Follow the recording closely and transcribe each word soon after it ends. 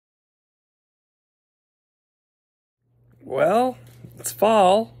Well, it's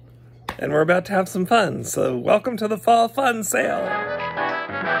fall, and we're about to have some fun, so welcome to the Fall Fun Sale!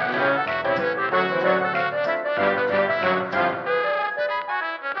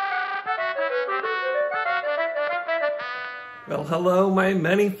 Well, hello, my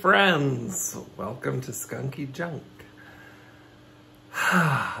many friends! Welcome to Skunky Junk.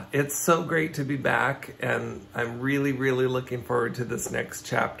 It's so great to be back, and I'm really looking forward to this next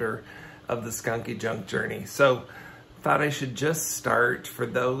chapter of the Skunky Junk journey. So, thought I should just start, for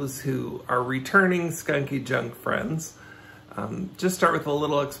those who are returning Skunky Junk friends, just start with a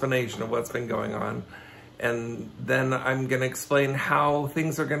little explanation of what's been going on. And then I'm going to explain how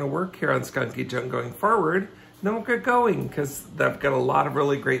things are going to work here on Skunky Junk going forward. And then we'll get going, because I've got a lot of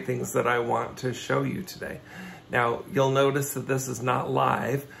really great things that I want to show you today. Now, you'll notice that this is not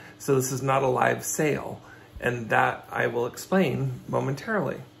live, so this is not a live sale. And that I will explain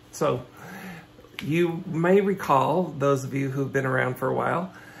momentarily. So, you may recall, those of you who've been around for a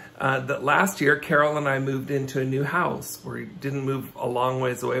while, that last year Carol and I moved into a new house. We didn't move a long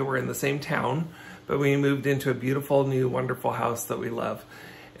ways away, we're in the same town, but we moved into a beautiful, new, wonderful house that we love.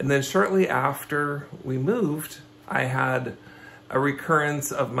 And then shortly after we moved, I had a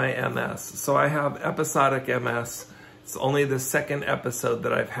recurrence of my MS. So I have episodic MS. It's only the second episode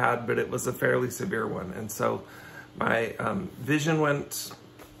that I've had, but it was a fairly severe one. And so my vision went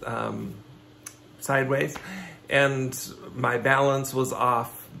sideways, and my balance was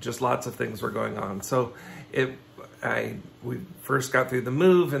off. Just lots of things were going on. So we first got through the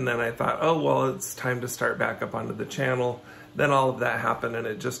move, and then I thought, oh, well, it's time to start back up onto the channel. Then all of that happened, and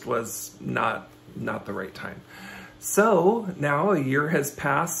it just was not the right time. So now a year has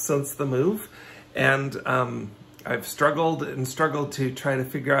passed since the move, and I've struggled to try to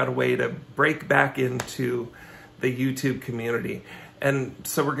figure out a way to break back into the YouTube community. And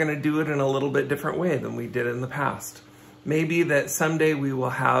so we're going to do it in a little bit different way than we did in the past. Maybe that someday we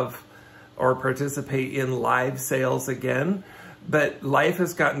will have or participate in live sales again, but life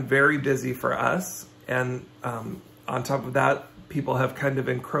has gotten very busy for us. And on top of that, people have kind of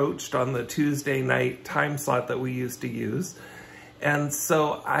encroached on the Tuesday night time slot that we used to use. And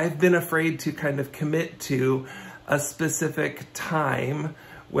so I've been afraid to kind of commit to a specific time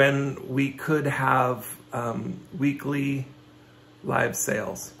when we could have weekly live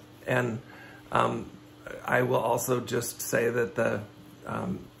sales. And I will also just say that the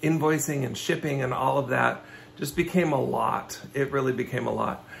invoicing and shipping and all of that just became a lot. It really became a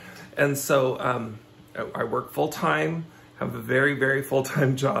lot. And so I work full-time, have a very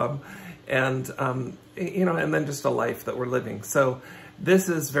full-time job, and you know, and then just a life that we're living. So this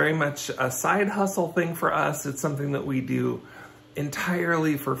is very much a side hustle thing for us. It's something that we do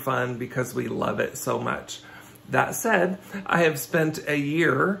entirely for fun because we love it so much. That said, I have spent a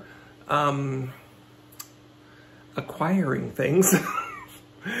year acquiring things,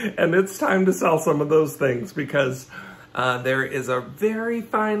 and it's time to sell some of those things, because there is a very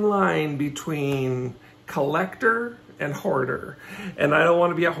fine line between collector and hoarder, and I don't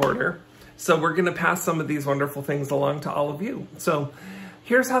want to be a hoarder. So we're going to pass some of these wonderful things along to all of you. So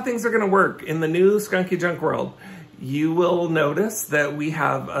here's how things are going to work in the new Skunky Junk world. You will notice that we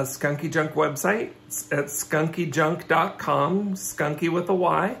have a Skunky Junk website at skunkyjunk.com, skunky with a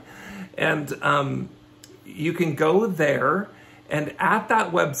Y. And you can go there, and at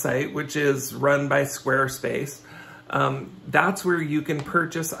that website, which is run by Squarespace, that's where you can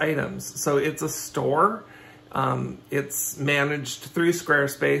purchase items. So it's a store. It's managed through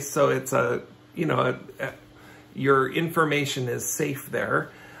Squarespace, so it's your information is safe there.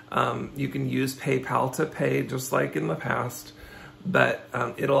 You can use PayPal to pay just like in the past, but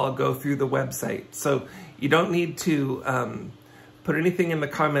it'll all go through the website. So you don't need to put anything in the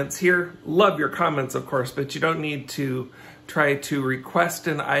comments here. Love your comments, of course, but you don't need to try to request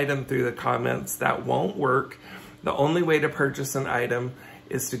an item through the comments. That won't work. The only way to purchase an item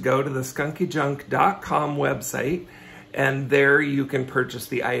is to go to the skunkyjunk.com website, and there you can purchase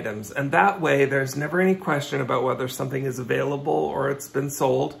the items. And that way, there's never any question about whether something is available or it's been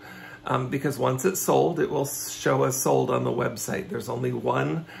sold, because once it's sold, it will show as sold on the website. There's only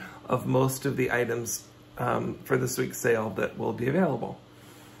one of most of the items for this week's sale that will be available.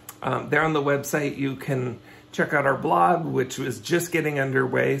 There on the website, you can check out our blog, which was just getting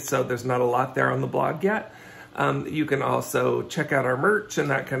underway, so there's not a lot there on the blog yet. You can also check out our merch and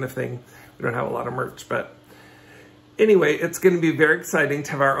that kind of thing. We don't have a lot of merch, but anyway, it's going to be very exciting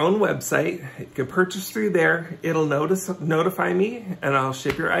to have our own website. You can purchase through there. It'll notify me, and I'll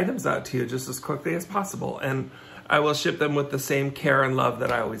ship your items out to you just as quickly as possible. And I will ship them with the same care and love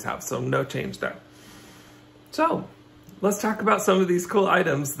that I always have, so no change there. So let's talk about some of these cool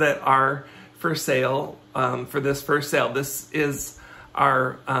items that are for sale for this first sale. This is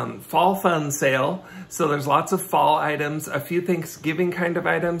our fall fun sale. So there's lots of fall items, a few Thanksgiving kind of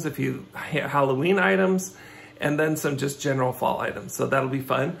items, a few Halloween items, and then some just general fall items. So that'll be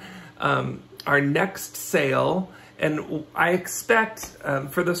fun. Our next sale, and I expect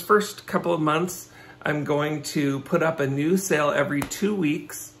for this first couple of months, I'm going to put up a new sale every 2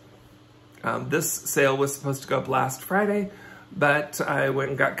 weeks. This sale was supposed to go up last Friday, but I went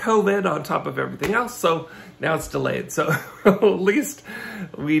and got COVID on top of everything else, so now it's delayed. So at least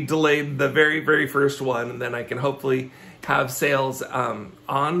we delayed the very, very first one, and then I can hopefully have sales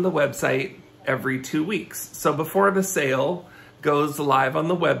on the website every 2 weeks. So before the sale goes live on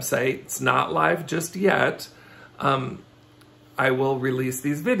the website, it's not live just yet, I will release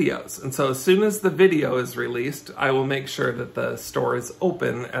these videos. And so as soon as the video is released, I will make sure that the store is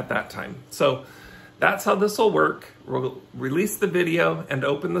open at that time. So that's how this will work. We'll release the video and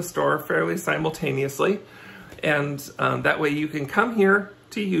open the store fairly simultaneously. And that way you can come here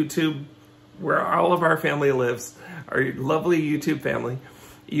to YouTube, where all of our family lives, our lovely YouTube family.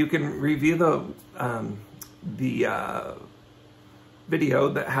 You can review the video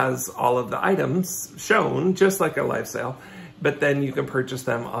that has all of the items shown, just like a live sale, but then you can purchase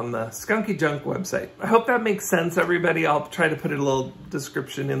them on the Skunky Junk website. I hope that makes sense, everybody. I'll try to put a little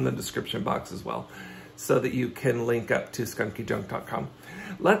description in the description box as well, so that you can link up to skunkyjunk.com.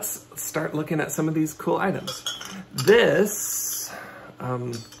 Let's start looking at some of these cool items. This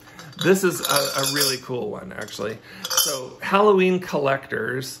is a really cool one, actually. So Halloween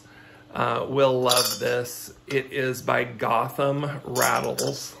collectors will love this. It is by Gotham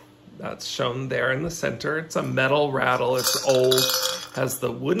Rattles. That's shown there in the center. It's a metal rattle. It's old, has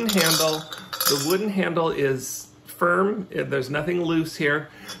the wooden handle. The wooden handle is firm. There's nothing loose here.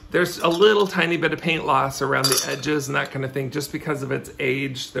 There's a little tiny bit of paint loss around the edges and that kind of thing. Just because of its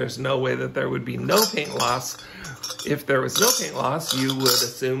age, there's no way that there would be no paint loss. If there was no paint loss, you would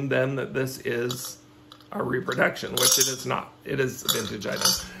assume then that this is a reproduction, which it is not. It is a vintage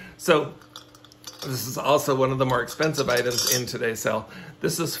item. So this is also one of the more expensive items in today's sale.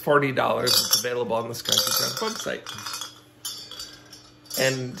 This is $40. It's available on the Skunky Junk website.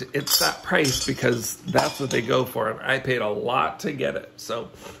 And it's that price because that's what they go for. I paid a lot to get it. So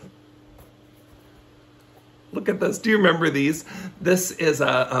look at this. Do you remember these? This is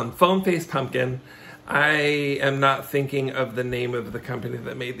a foam face pumpkin. I am not thinking of the name of the company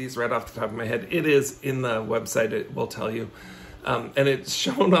that made these right off the top of my head. It is in the website. It will tell you. And it's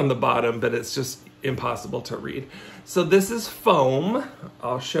shown on the bottom, but it's just impossible to read. So this is foam.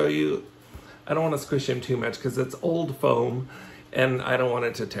 I'll show you. I don't want to squish him too much because it's old foam and I don't want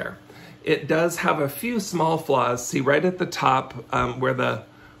it to tear. It does have a few small flaws. See right at the top where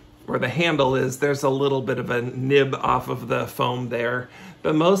the handle is, there's a little bit of a nib off of the foam there,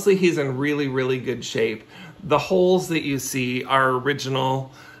 but mostly he's in really, really good shape. The holes that you see are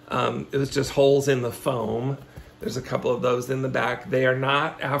original. It was just holes in the foam. There's a couple of those in the back. They are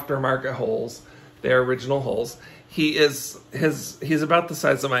not aftermarket holes. They're original holes. He's about the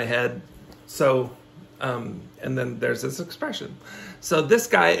size of my head. So, and then there's this expression. So this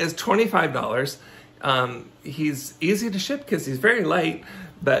guy is $25. He's easy to ship because he's very light,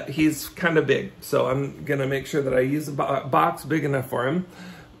 but he's kind of big. So I'm gonna make sure that I use a box big enough for him.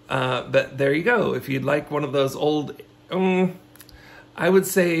 But there you go. If you'd like one of those old, I would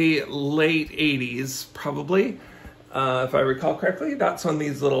say late 80s, probably. If I recall correctly, that's when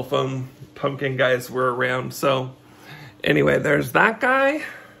these little foam pumpkin guys were around. So anyway, there's that guy.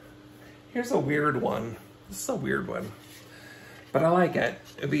 Here's a weird one. This is a weird one, but I like it.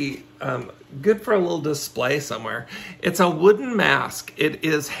 It'd be good for a little display somewhere. It's a wooden mask. It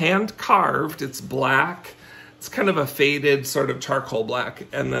is hand carved. It's black. It's kind of a faded sort of charcoal black,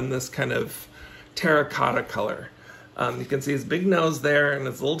 and then this kind of terracotta color. You can see his big nose there and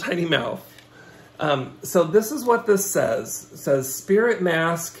his little tiny mouth. So this is what this says. It says, Spirit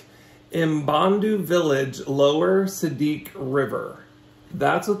Mask, Mbondu Village, Lower Sadiq River.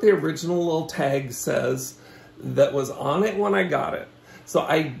 That's what the original little tag says that was on it when I got it. So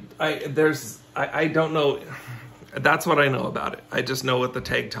I don't know. That's what I know about it. I just know what the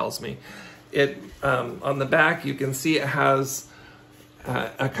tag tells me. It on the back, you can see it has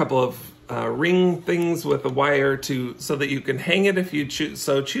a couple of ring things with a wire so that you can hang it if you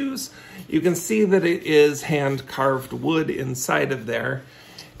choose. You can see that it is hand carved wood inside of there,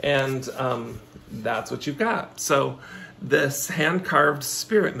 and that's what you've got. So this hand carved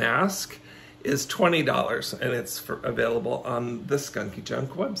spirit mask is $20, and it's available on the Skunky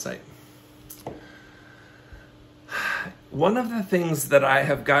Junk website. One of the things that I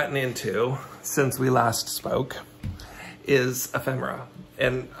have gotten into since we last spoke is ephemera.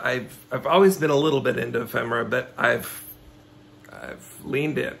 And I've always been a little bit into ephemera, but I've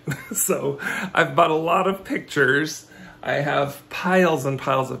leaned in. So I've bought a lot of pictures. I have piles and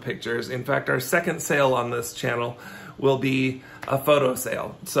piles of pictures. In fact, our second sale on this channel will be a photo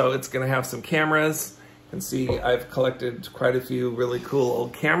sale. So it's gonna have some cameras. You can see I've collected quite a few really cool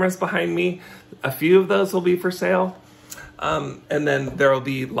old cameras behind me. A few of those will be for sale. And then there will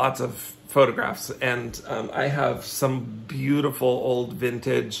be lots of photographs. And I have some beautiful old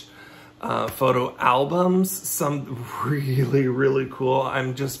vintage photo albums, some really, really cool.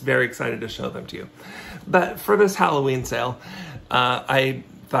 I'm just very excited to show them to you. But for this Halloween sale, I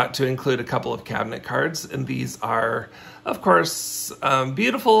thought to include a couple of cabinet cards, and these are, of course,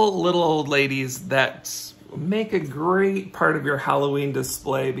 beautiful little old ladies that make a great part of your Halloween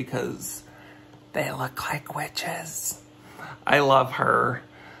display because they look like witches. I love her.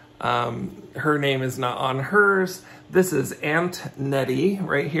 Her name is not on hers. This is Aunt Nettie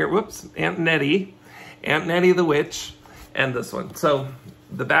right here. Whoops, Aunt Nettie the witch, and this one. So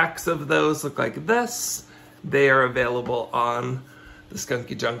the backs of those look like this. They are available on the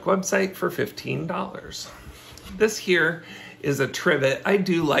Skunky Junk website for $15. This here is a trivet. I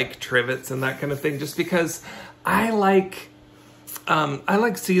do like trivets and that kind of thing just because I like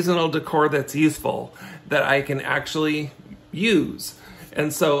seasonal decor that's useful, that I can actually use.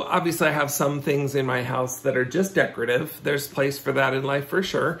 And so obviously I have some things in my house that are just decorative. There's place for that in life for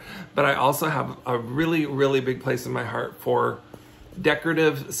sure. But I also have a really, really big place in my heart for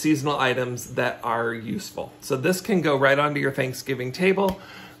decorative seasonal items that are useful. So this can go right onto your Thanksgiving table.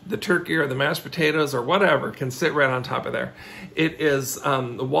 The turkey or the mashed potatoes or whatever can sit right on top of there. It is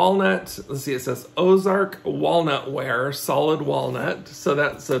walnut. Let's see, it says Ozark walnut ware, solid walnut. So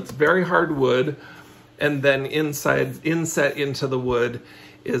it's very hard wood. And then inset into the wood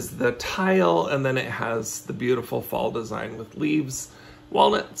is the tile, and then it has the beautiful fall design with leaves,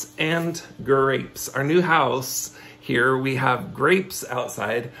 walnuts, and grapes. Our new house here, we have grapes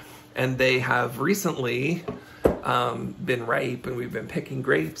outside, and they have recently been ripe, and we've been picking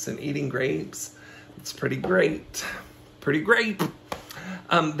grapes and eating grapes. It's pretty great. Pretty great.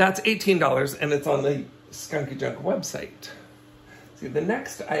 That's $18, and it's on the Skunky Junk website. See, the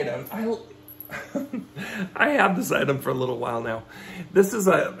next item, I had this item for a little while now. This is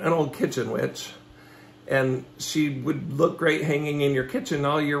an old kitchen witch, and she would look great hanging in your kitchen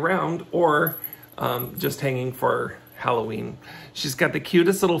all year round, or just hanging for Halloween. She's got the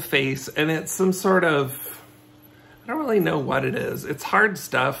cutest little face, and it's some sort of, I don't really know what it is. It's hard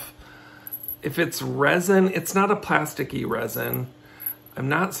stuff. If it's resin, it's not a plasticky resin. I'm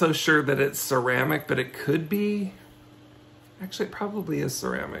not so sure that it's ceramic, but it could be. Actually, it probably is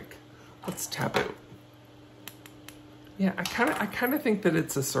ceramic. Let's tap it. Yeah, I kind of think that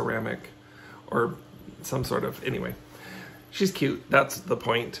it's a ceramic or some sort of, anyway. She's cute, that's the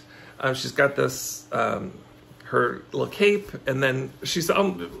point. She's got this, her little cape, and then she's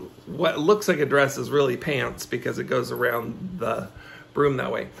what looks like a dress is really pants because it goes around the broom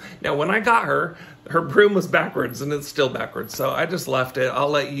that way. Now, when I got her broom was backwards, and it's still backwards, so I just left it. I'll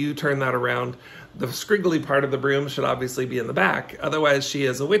let you turn that around. The scriggly part of the broom should obviously be in the back. Otherwise, she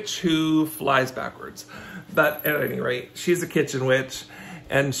is a witch who flies backwards. But at any rate, she's a kitchen witch,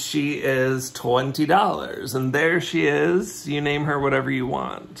 and she is $20. And there she is. You name her whatever you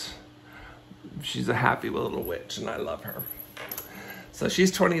want. She's a happy little witch, and I love her. So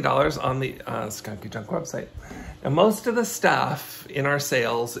she's $20 on the Skunky Junk website. And most of the stuff in our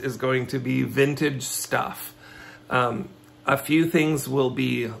sales is going to be vintage stuff. A few things will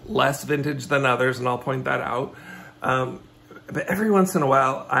be less vintage than others, and I'll point that out. But every once in a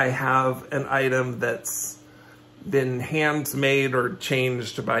while, I have an item that's been handmade or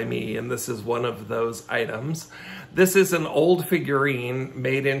changed by me, and this is one of those items. This is an old figurine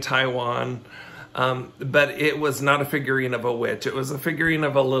made in Taiwan, but it was not a figurine of a witch. It was a figurine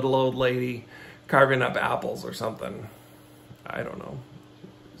of a little old lady carving up apples or something. I don't know.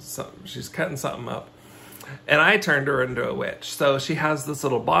 She's cutting something up. And I turned her into a witch. So she has this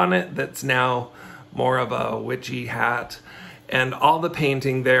little bonnet that's now more of a witchy hat. And all the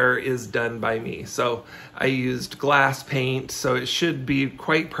painting there is done by me. So I used glass paint, so it should be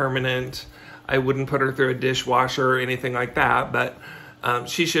quite permanent. I wouldn't put her through a dishwasher or anything like that, but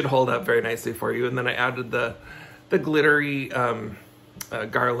she should hold up very nicely for you. And then I added the glittery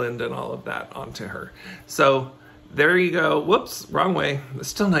garland and all of that onto her. So there you go. Whoops, wrong way. I'm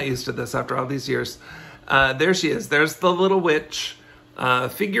still not used to this after all these years. There she is. There's the little witch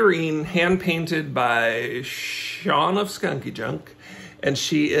figurine, hand-painted by Sean of Skunky Junk, and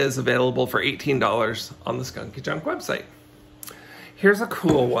she is available for $18 on the Skunky Junk website. Here's a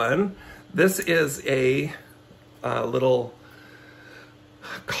cool one. This is a little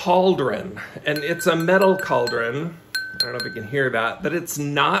cauldron, and it's a metal cauldron. I don't know if you can hear that, but it's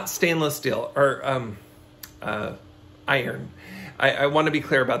not stainless steel or iron. I want to be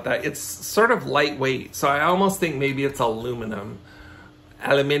clear about that. It's sort of lightweight, so I almost think maybe it's aluminium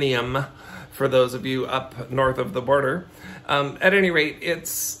for those of you up north of the border. At any rate,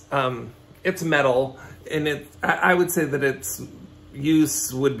 it's metal, and I would say that its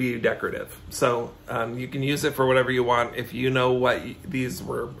use would be decorative. So you can use it for whatever you want. If you know what these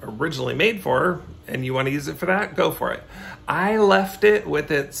were originally made for and you want to use it for that, go for it. I left it with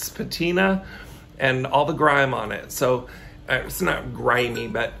its patina and all the grime on it. So it's not grimy,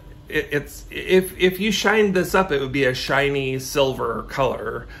 but it's if you shined this up, it would be a shiny silver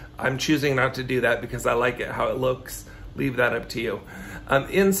color. I'm choosing not to do that because I like it how it looks. Leave that up to you.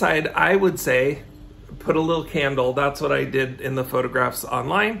 Inside, I would say, put a little candle. That's what I did in the photographs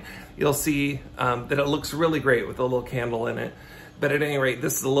online. You'll see that it looks really great with a little candle in it. But at any rate,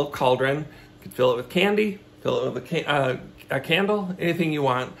 this is a little cauldron. You can fill it with candy, fill it with a candle, anything you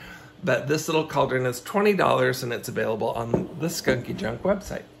want. But this little cauldron is $20 and it's available on the Skunky Junk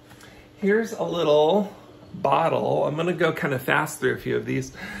website. Here's a little bottle. I'm gonna go kind of fast through a few of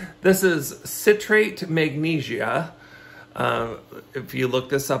these. This is citrate magnesia. If you look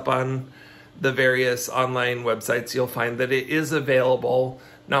this up on the various online websites, you'll find that it is available,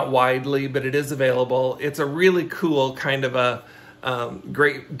 not widely, but it is available. It's a really cool kind of a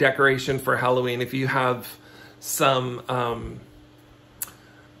great decoration for Halloween. If you have some,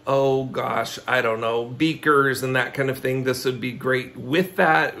 oh gosh, I don't know, beakers and that kind of thing, this would be great with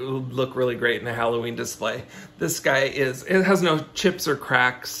that. It would look really great in a Halloween display. This guy it has no chips or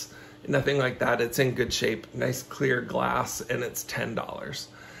cracks, nothing like that. It's in good shape, nice clear glass, and it's $10.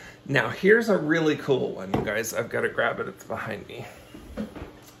 Now, here's a really cool one, you guys. I've got to grab it. It's behind me.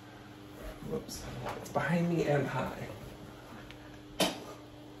 Whoops. It's behind me and high.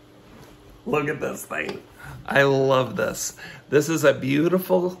 Look at this thing. I love this. This is a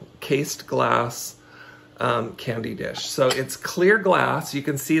beautiful cased glass candy dish. So it's clear glass. You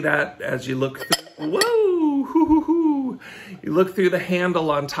can see that as you look through. Whoa! Hoo, hoo, hoo. You look through the handle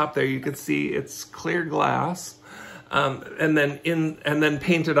on top there. You can see it's clear glass. And then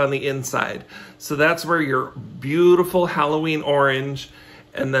painted on the inside. So that's where your beautiful Halloween orange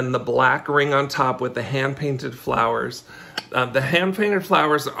and then the black ring on top with the hand-painted flowers. The hand-painted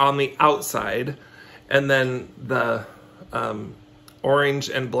flowers are on the outside, and then the orange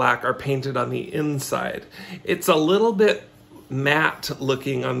and black are painted on the inside. It's a little bit matte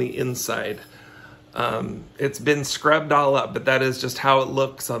looking on the inside. It's been scrubbed all up, but that is just how it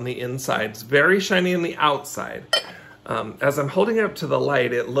looks on the inside. It's very shiny on the outside. As I'm holding it up to the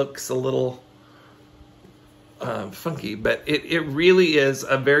light, it looks a little funky, but it really is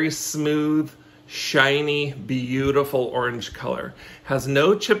a very smooth, shiny, beautiful orange color. Has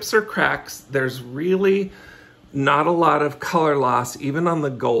no chips or cracks. There's really not a lot of color loss, even on the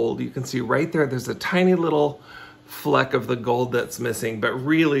gold. You can see right there, there's a tiny little fleck of the gold that's missing, but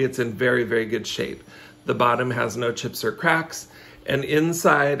really it's in very, very good shape. The bottom has no chips or cracks, and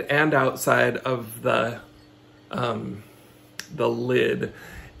inside and outside of the lid,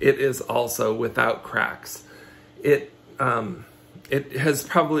 it is also without cracks. It has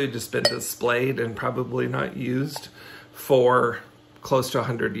probably just been displayed and probably not used for close to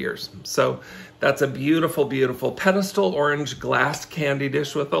 100 years. So that's a beautiful, beautiful pedestal orange glass candy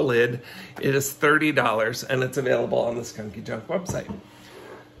dish with a lid. It is $30 and it's available on the Skunky Junk website.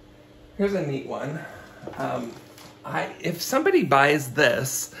 Here's a neat one. If somebody buys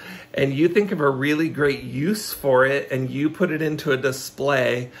this and you think of a really great use for it and you put it into a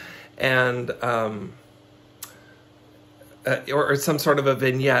display and or some sort of a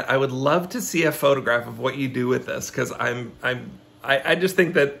vignette, I would love to see a photograph of what you do with this, because I just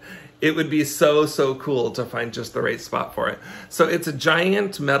think that it would be so, so cool to find just the right spot for it. So it's a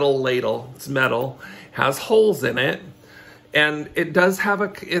giant metal ladle. It's metal, has holes in it, and it does have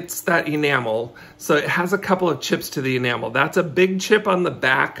it's that enamel. So it has a couple of chips to the enamel. That's a big chip on the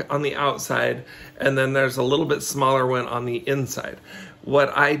back, on the outside, and then there's a little bit smaller one on the inside.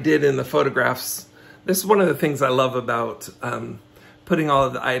 What I did in the photographs, this is one of the things I love about putting all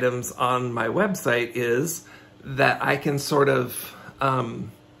of the items on my website, is that I can sort of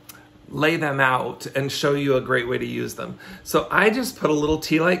lay them out and show you a great way to use them. So I just put a little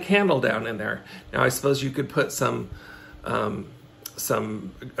tea light candle down in there. Now I suppose you could put some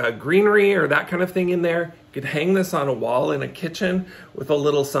greenery or that kind of thing in there. You could hang this on a wall in a kitchen with a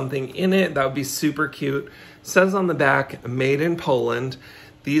little something in it. That would be super cute. It says on the back, made in Poland.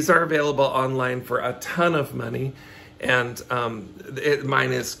 These are available online for a ton of money, and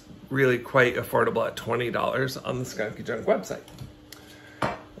mine is really quite affordable at $20 on the Skunky Junk website.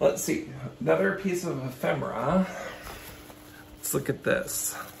 Let's see, another piece of ephemera. Let's look at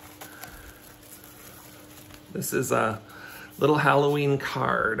this. This is a little Halloween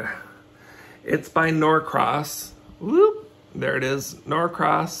card. It's by Norcross. Whoop, there it is,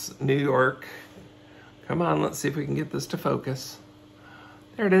 Norcross, New York. Come on, let's see if we can get this to focus.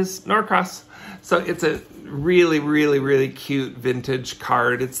 There it is, Norcross. So it's a really, really, really cute vintage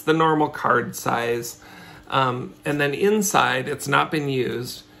card. It's the normal card size. And then inside, it's not been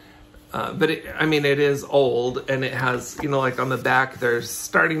used, but it is old, and it has, you know, like on the back, there's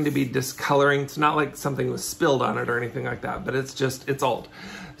starting to be discoloring. It's not like something was spilled on it or anything like that, but it's old.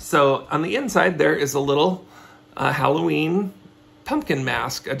 So on the inside, there is a little Halloween pumpkin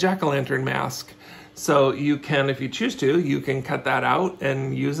mask, a jack-o'-lantern mask. So you can, if you choose to, you can cut that out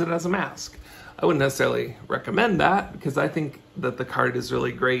and use it as a mask. I wouldn't necessarily recommend that because I think that the card is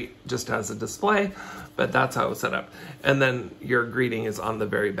really great just as a display, but that's how it's set up. And then your greeting is on the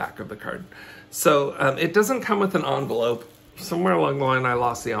very back of the card. So it doesn't come with an envelope. Somewhere along the line I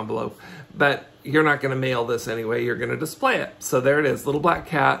lost the envelope, but you're not going to mail this anyway. You're going to display it. So there it is, little black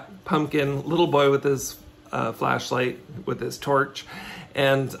cat, pumpkin, little boy with his flashlight, with his torch.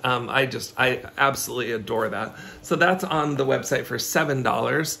 And I absolutely adore that. So that's on the website for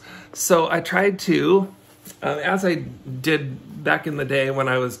 $7. So I tried to, as I did back in the day when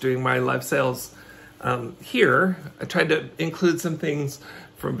I was doing my live sales here, I tried to include some things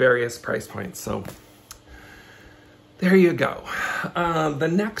from various price points. So there you go. The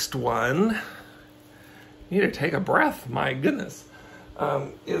next one, you need to take a breath, my goodness,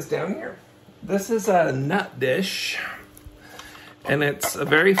 is down here. This is a nut dish. And it's a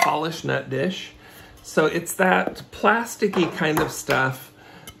very fallish nut dish. So it's that plasticky kind of stuff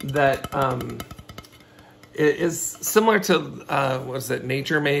that is similar to, what is it,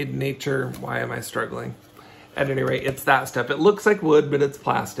 Nature Made? Why am I struggling? At any rate, it's that stuff. It looks like wood, but it's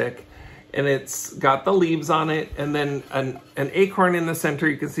plastic. And it's got the leaves on it. And then an acorn in the center,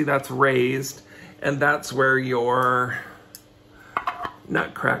 you can see that's raised. And that's where your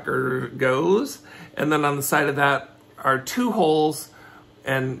nutcracker goes. And then on the side of that are 2 holes,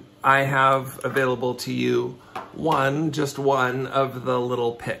 and I have available to you just one of the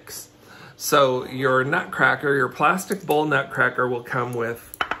little picks. So your nutcracker, your plastic bowl nutcracker will come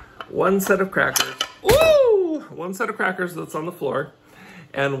with 1 set of crackers. Woo! 1 set of crackers that's on the floor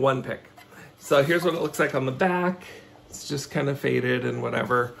and 1 pick. So here's what it looks like on the back. It's just kind of faded and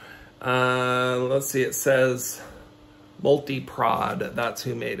whatever. Let's see, it says Multi-Prod. That's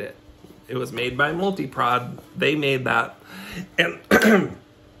who made it. It was made by Multi-Prod. They made that. And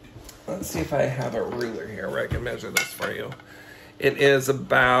let's see if I have a ruler here where I can measure this for you. It is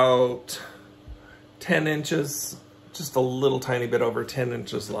about 10 inches, just a little tiny bit over 10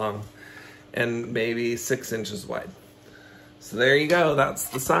 inches long, and maybe 6 inches wide. So there you go. That's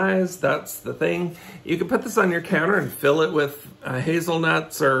the size. That's the thing. You can put this on your counter and fill it with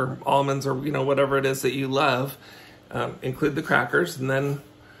hazelnuts or almonds or, you know, whatever it is that you love. Include the crackers, and then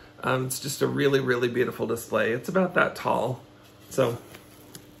it's just a really, really beautiful display. It's about that tall. So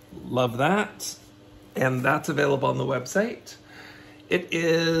love that. And that's available on the website. It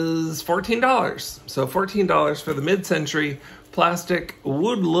is $14. So $14 for the mid-century plastic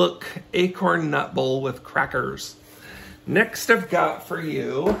wood look acorn nut bowl with crackers. Next I've got for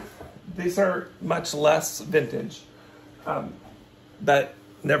you, these are much less vintage, but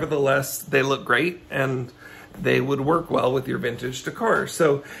nevertheless, they look great and they would work well with your vintage decor.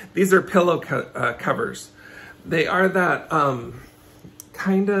 So these are pillow covers. They are that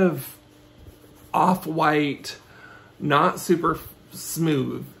kind of off-white, not super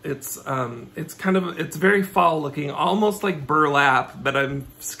smooth. It's very fall looking, almost like burlap, but I'm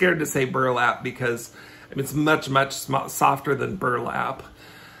scared to say burlap because it's much, much softer than burlap.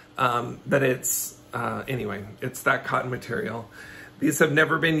 But it's, anyway, it's that cotton material. These have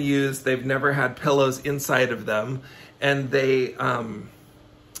never been used. They've never had pillows inside of them. And they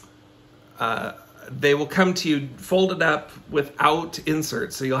will come to you folded up without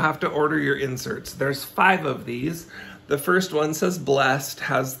inserts. So you'll have to order your inserts. There's 5 of these. The first one says Blessed,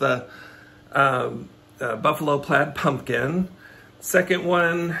 has the buffalo plaid pumpkin. Second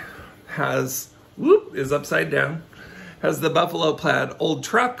one has, is upside down, has the buffalo plaid old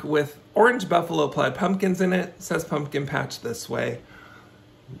truck with orange buffalo plaid pumpkins in it. It says pumpkin patch this way.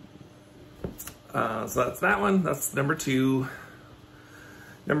 So that's that one. That's number 2.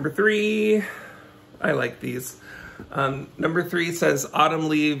 Number 3, I like these. Number 3 says Autumn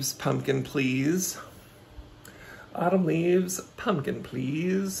Leaves Pumpkin Please. Autumn Leaves Pumpkin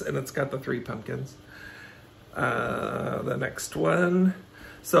Please. And it's got the 3 pumpkins. The next one.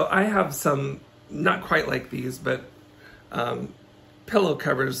 So I have some, not quite like these, but pillow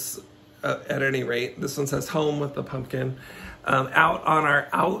covers at any rate. This one says home with the pumpkin. Out on our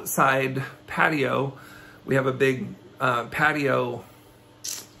outside patio, we have a big patio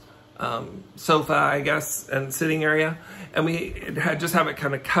sofa, I guess, and sitting area. And we just have it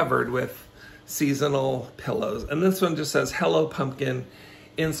kind of covered with seasonal pillows. And this one just says Hello Pumpkin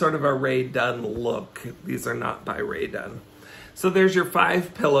in sort of a Rae Dunn look. These are not by Rae Dunn. So there's your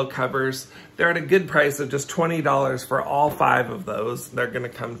 5 pillow covers. They're at a good price of just $20 for all 5 of those. They're gonna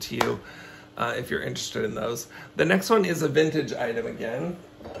come to you if you're interested in those. The next one is a vintage item again.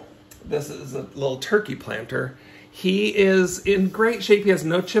 This is a little turkey planter. He is in great shape. He has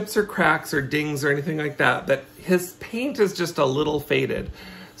no chips or cracks or dings or anything like that, but his paint is just a little faded.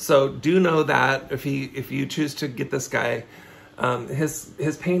 So do know that if you choose to get this guy,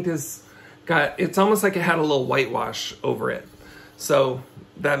 his paint is it's almost like it had a little whitewash over it. So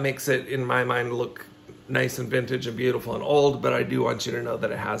that makes it, in my mind, look nice and vintage and beautiful and old, but I do want you to know that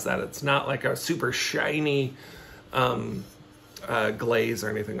it has that. It's not like a super shiny glaze or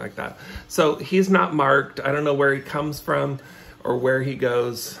anything like that. So he's not marked. I don't know where he comes from or where he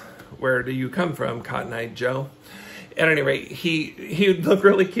goes. Where do you come from, Cotton Eye Joe? At any rate, he'd look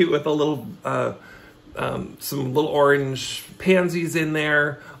really cute with a little some little orange pansies in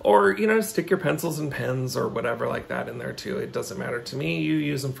there, or stick your pencils and pens or whatever like that in there too. It doesn't matter to me. You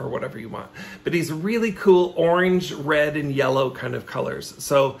use them for whatever you want. But he's really cool orange, red, and yellow kind of colors.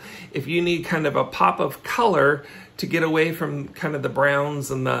 So if you need kind of a pop of color to get away from kind of the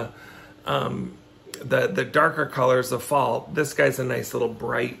browns and the darker colors of fall, this guy's a nice little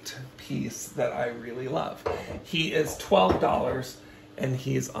bright piece that I really love. He is $12 and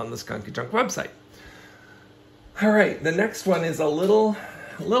he's on the Skunky Junk website. All right, the next one is a little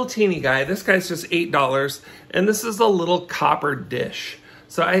teeny guy. This guy's just $8, and this is a little copper dish.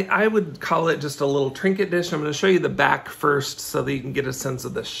 So I would call it just a little trinket dish. I'm going to show you the back first so that you can get a sense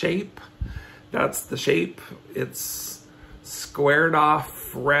of the shape. That's the shape. It's squared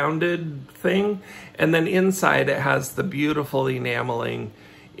off, rounded thing. And then inside it has the beautiful enameling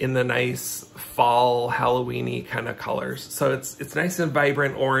in the nice fall Halloween-y kind of colors. So it's nice and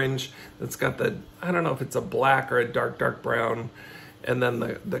vibrant orange. It's got the, I don't know if it's a black or a dark brown, and then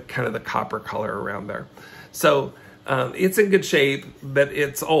the kind of the copper color around there. So it's in good shape, but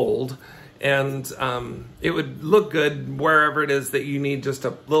it's old, and it would look good wherever it is that you need just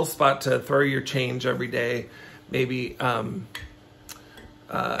a little spot to throw your change every day. Maybe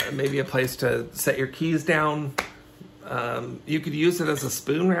maybe a place to set your keys down. You could use it as a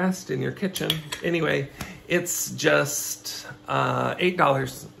spoon rest in your kitchen. Anyway, it's just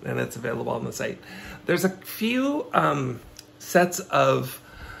 $8 and it's available on the site. There's a few sets of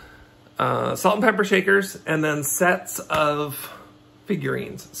salt and pepper shakers and then sets of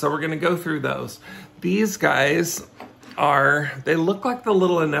figurines. So we're gonna go through those. These guys they look like the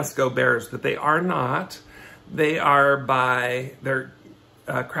little Enesco bears, but they are not. They're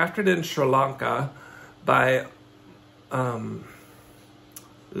crafted in Sri Lanka by I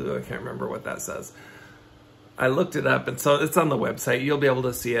can't remember what that says. I looked it up, and so it's on the website. You'll be able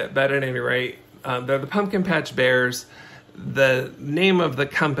to see it. But at any rate, they're the Pumpkin Patch Bears. The name of the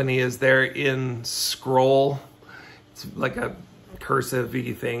company is there in scroll. It's like a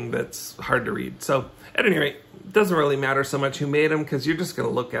cursive-y thing that's hard to read. So at any rate, it doesn't really matter so much who made them because you're just going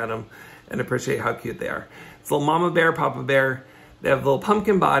to look at them and appreciate how cute they are. It's little Mama Bear, Papa Bear. They have little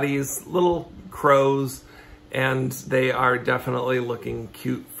pumpkin bodies, little crows, and they are definitely looking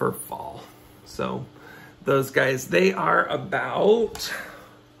cute for fall. So those guys, they are about,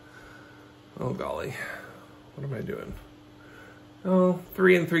 oh golly, what am I doing? Oh,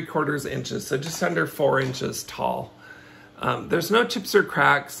 3 3/4 inches, so just under 4 inches tall. There's no chips or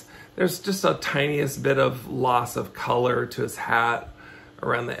cracks. There's just a tiniest bit of loss of color to his hat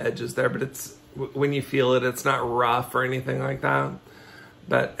around the edges there, but it's, when you feel it, it's not rough or anything like that.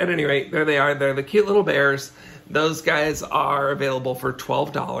 But at any rate, there they are. They're the cute little bears. Those guys are available for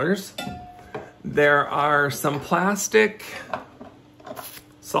 $12. There are some plastic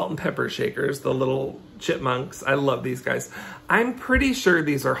salt and pepper shakers, the little chipmunks. I love these guys. I'm pretty sure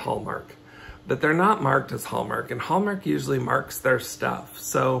these are Hallmark, but they're not marked as Hallmark, and Hallmark usually marks their stuff.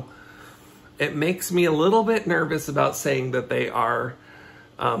 So it makes me a little bit nervous about saying that they are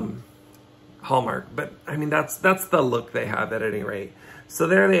Hallmark, but I mean, that's the look they have at any rate. So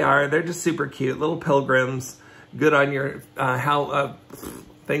there they are. They're just super cute little pilgrims, good on your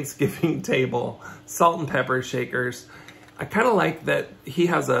Thanksgiving table. Salt and pepper shakers. I kind of like that he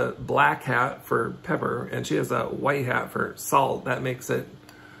has a black hat for pepper and she has a white hat for salt. That makes it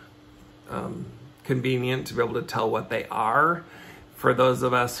convenient to be able to tell what they are for those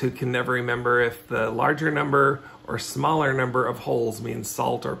of us who can never remember if the larger number or smaller number of holes means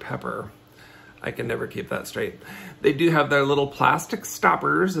salt or pepper. I can never keep that straight. They do have their little plastic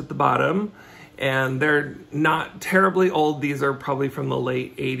stoppers at the bottom, and they're not terribly old. These are probably from the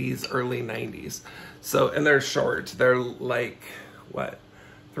late 80s, early 90s. So, and they're short. They're like, what,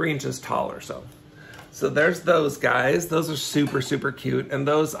 3 inches tall or so. So there's those guys. Those are super, super cute. And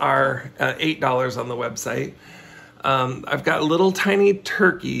those are $8 on the website. I've got little tiny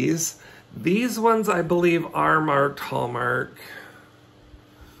turkeys. These ones, I believe, are marked Hallmark.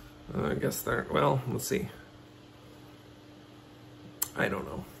 I guess they're, well, let's see. I don't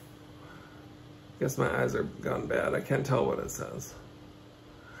know. I guess my eyes are gone bad. I can't tell what it says.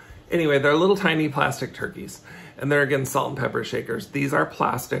 Anyway, they're little tiny plastic turkeys. And they're, again, salt and pepper shakers. These are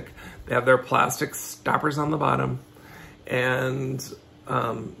plastic. They have their plastic stoppers on the bottom. And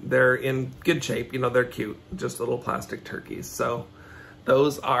they're in good shape. You know, they're cute. Just little plastic turkeys. So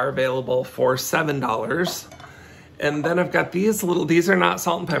those are available for $7. And then I've got these little, these are not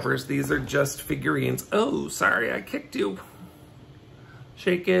salt and peppers. These are just figurines. Oh, sorry, I kicked you.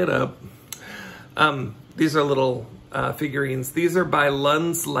 Shake it up. These are little figurines. These are by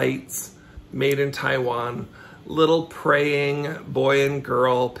Lund's Lights, made in Taiwan. Little praying boy and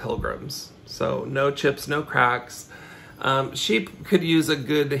girl pilgrims. So no chips, no cracks. Sheep could use a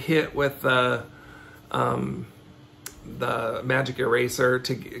good hit with the magic eraser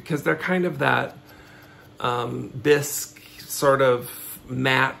because they're kind of that bisque sort of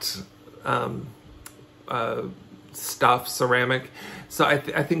matte stuff, ceramic. So I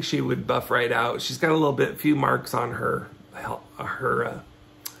think she would buff right out. She's got a little bit, few marks on her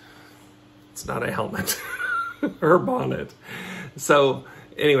it's not a helmet, her bonnet. So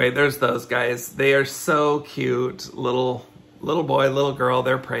anyway, there's those guys. They are so cute. Little boy, little girl,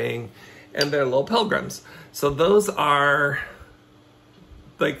 they're praying, and they're little pilgrims. So those are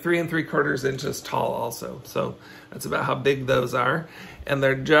like 3 3/4 inches tall also. So that's about how big those are. And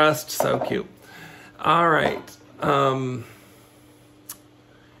they're just so cute. All right.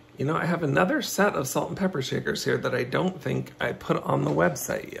 You know, I have another set of salt and pepper shakers here that I don't think I put on the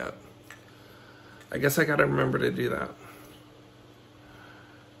website yet. I guess I gotta remember to do that.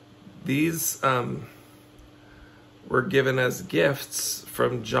 These were given as gifts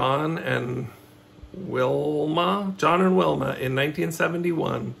from John and Wilma in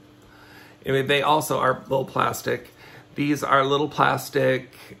 1971. Anyway, they also are little plastic. These are little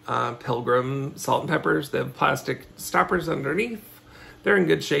plastic Pilgrim salt and peppers. They have plastic stoppers underneath. They're in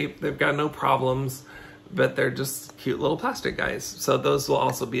good shape. They've got no problems, but they're just cute little plastic guys. So those will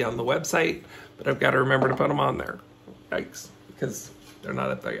also be on the website, but I've got to remember to put them on there. Yikes, because they're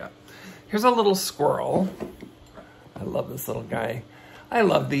not up there yet. Here's a little squirrel. I love this little guy. I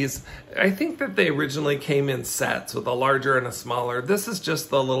love these. I think that they originally came in sets with a larger and a smaller. This is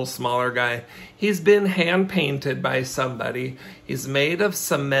just the little smaller guy. He's been hand painted by somebody. He's made of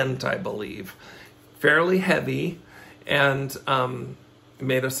cement, I believe. Fairly heavy and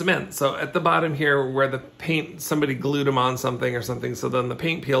made of cement. So at the bottom here where the paint, somebody glued him on something or something, so then the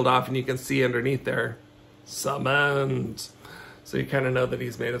paint peeled off and you can see underneath there, cement. So you kind of know that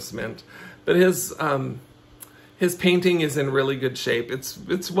he's made of cement. But his painting is in really good shape.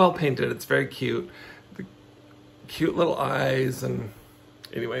 It's well painted. It's very cute. The cute little eyes, and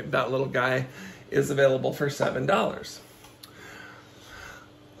anyway, that little guy is available for $7.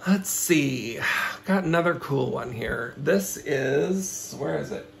 Let's see. Got another cool one here. This is, where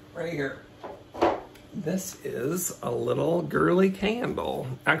is it? Right here. This is a little girly candle.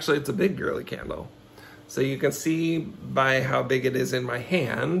 Actually, it's a big girly candle. So you can see by how big it is in my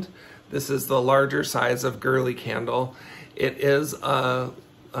hand. This is the larger size of girly candle. It is a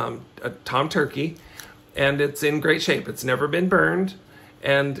Tom Turkey, and it's in great shape. It's never been burned,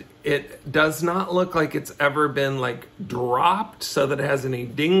 and it does not look like it's ever been like dropped so that it has any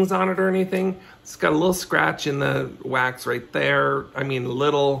dings on it or anything. It's got a little scratch in the wax right there. I mean,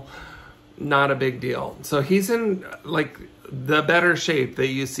 little, not a big deal. So he's in like the better shape that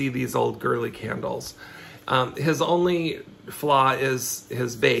you see these old girly candles. His only flaw is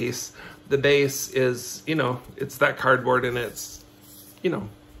his base. The base is, you know, it's that cardboard and it's, you know,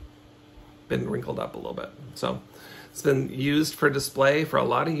 been wrinkled up a little bit. So it's been used for display for a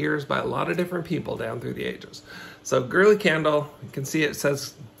lot of years by a lot of different people down through the ages. So girly candle, you can see it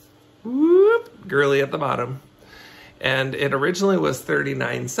says whoop, girly at the bottom. And it originally was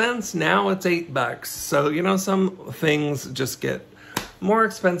 39 cents. Now it's $8. So, you know, some things just get more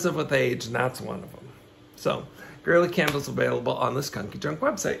expensive with age, and that's one of them. So girly candles available on the Skunky Junk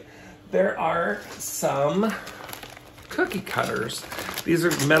website. There are some cookie cutters. These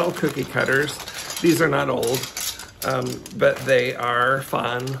are metal cookie cutters. These are not old, but they are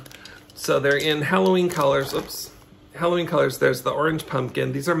fun. So they're in Halloween colors. Oops, Halloween colors, there's the orange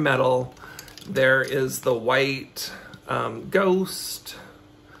pumpkin. These are metal. There is the white ghost.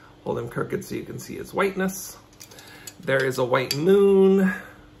 Hold him crooked so you can see his whiteness. There is a white moon.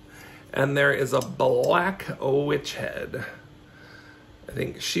 And there is a black witch head. I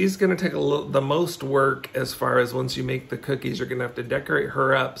think she's gonna take the most work as far as once you make the cookies, you're gonna have to decorate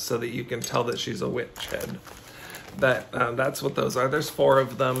her up so that you can tell that she's a witch head. But that's what those are. There's 4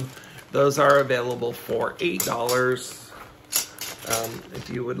 of them. Those are available for $8. If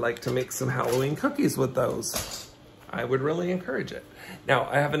you would like to make some Halloween cookies with those, I would really encourage it. Now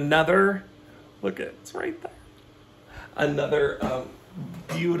I have another, look at it, it's right there. Another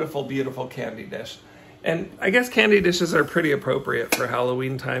beautiful, beautiful candy dish. And I guess candy dishes are pretty appropriate for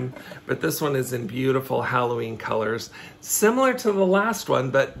Halloween time, but this one is in beautiful Halloween colors. Similar to the last one,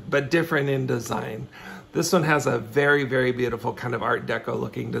 but different in design. This one has a very, very beautiful kind of Art Deco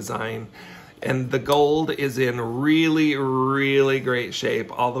looking design. And the gold is in really, really great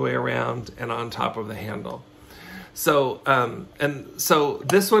shape all the way around and on top of the handle. So, so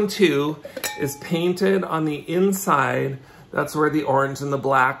this one too is painted on the inside. That's where the orange and the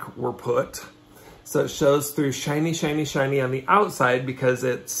black were put. So it shows through shiny, shiny, shiny on the outside because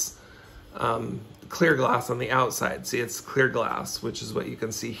it's clear glass on the outside. See, it's clear glass, which is what you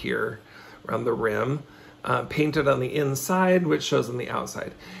can see here around the rim. Painted on the inside, which shows on the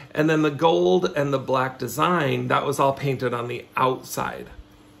outside. And then the gold and the black design, that was all painted on the outside.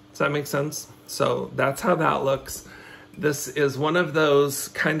 Does that make sense? So that's how that looks. This is one of those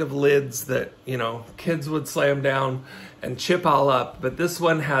kind of lids that, you know, kids would slam down and chip all up. But this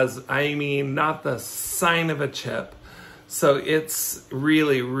one has, I mean, not the sign of a chip. So it's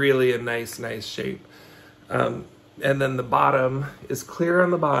really, really a nice, nice shape. And then the bottom is clear on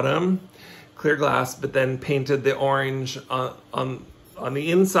the bottom, clear glass, but then painted the orange on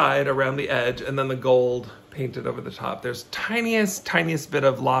the inside around the edge, and then the gold painted over the top. There's tiniest, tiniest bit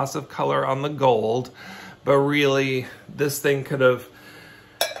of loss of color on the gold, but really this thing could have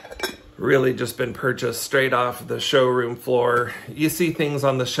really just been purchased straight off the showroom floor. You see things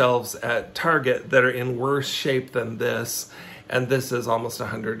on the shelves at Target that are in worse shape than this, and this is almost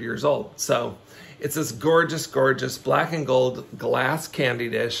 100 years old. So it's this gorgeous, gorgeous black and gold glass candy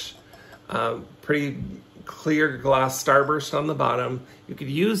dish. Pretty clear glass starburst on the bottom. You could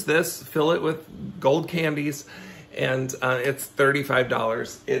use this, fill it with gold candies, and it's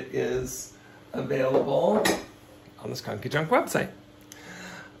 $35. It is available on the Skunky Junk website.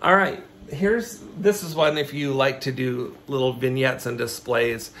 All right, this is one if you like to do little vignettes and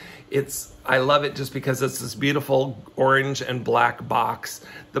displays. I love it just because it's this beautiful orange and black box.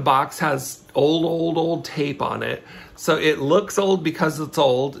 The box has old tape on it. So it looks old because it's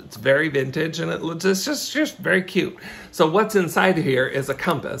old. It's very vintage and it's just very cute. So what's inside here is a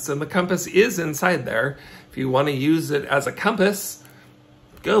compass, and the compass is inside there. If you want to use it as a compass,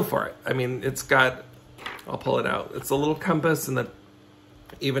 go for it. I mean, it's got, I'll pull it out. It's a little compass, and it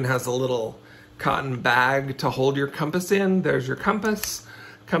even has a little cotton bag to hold your compass in. There's your compass.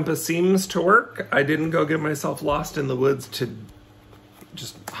 Compass seems to work. I didn't go get myself lost in the woods to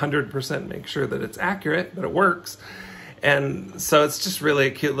just 100% make sure that it's accurate, but it works. And so it's just really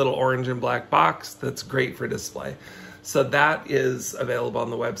a cute little orange and black box that's great for display. So that is available on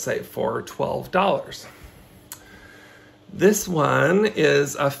the website for $12. This one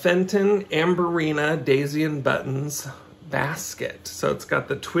is a Fenton Amberina Daisy and Buttons basket. So it's got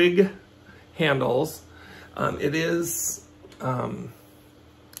the twig handles. It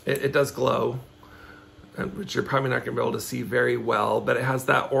does glow, which you're probably not gonna be able to see very well, but it has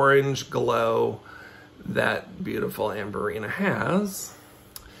that orange glow that beautiful Amberina has.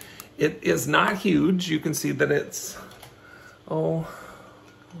 It is not huge. You can see that it's, oh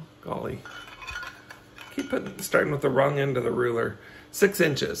golly, keep starting with the wrong end of the ruler. 6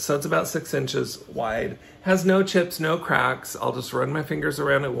 inches, so it's about 6 inches wide. Has no chips, no cracks. I'll just run my fingers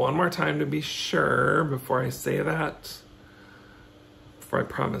around it one more time to be sure before I say that. Before I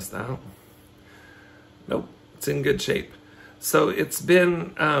promise that. Nope, it's in good shape. So it's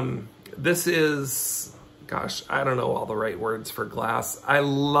been, this is, gosh, I don't know all the right words for glass. I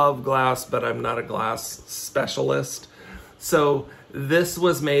love glass, but I'm not a glass specialist. So this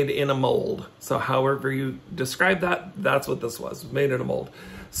was made in a mold. So however you describe that, that's what this was. It was made in a mold.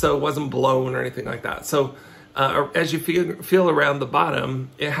 So it wasn't blown or anything like that. So as you feel around the bottom,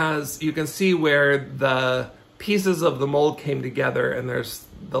 it has, you can see where the pieces of the mold came together, and there's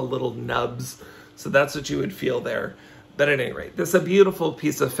the little nubs. So that's what you would feel there. But at any rate, this is a beautiful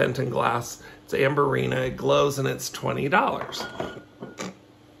piece of Fenton glass. It's Amberina, it glows, and it's $20.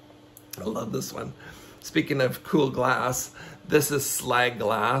 I love this one. Speaking of cool glass, this is slag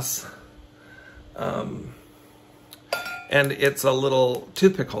glass. and it's a little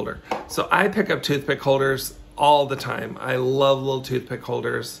toothpick holder. So I pick up toothpick holders all the time. I love little toothpick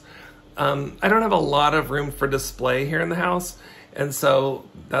holders. I don't have a lot of room for display here in the house, and so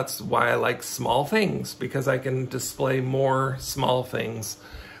that's why I like small things, because I can display more small things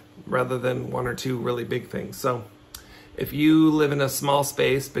rather than one or two really big things. So if you live in a small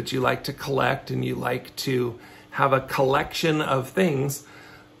space, but you like to collect and you like to have a collection of things,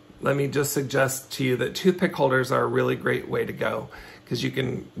 let me just suggest to you that toothpick holders are a really great way to go, because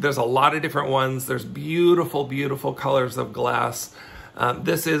there's a lot of different ones. There's beautiful, beautiful colors of glass.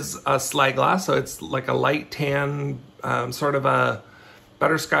 This is a slide glass, so it's like a light tan, sort of a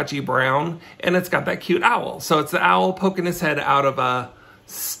butterscotchy brown, and it's got that cute owl. So it's the owl poking his head out of a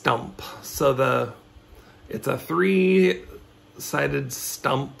stump. So it's a 3-sided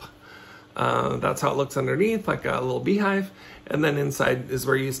stump. That's how it looks underneath, like a little beehive. And then inside is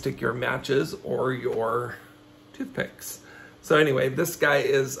where you stick your matches or your toothpicks. So anyway, this guy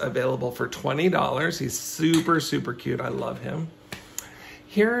is available for $20. He's super, super cute. I love him.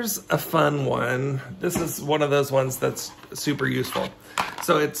 Here's a fun one. This is one of those ones that's super useful.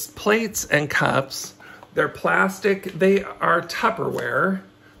 So it's plates and cups. They're plastic. They are Tupperware.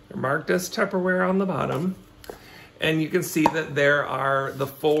 They're marked as Tupperware on the bottom. And you can see that there are the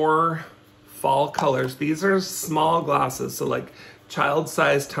 4 fall colors. These are small glasses, so like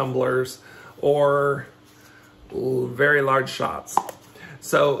child-sized tumblers or very large shots.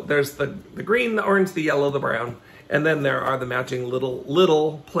 So there's the green, the orange, the yellow, the brown, and then there are the matching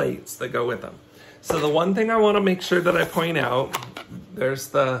little plates that go with them. So the one thing I want to make sure that I point out, there's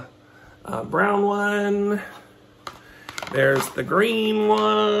the brown one, there's the green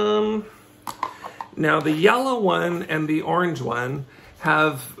one. Now the yellow one and the orange one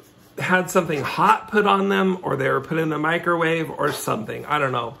have had something hot put on them, or they were put in a microwave or something. I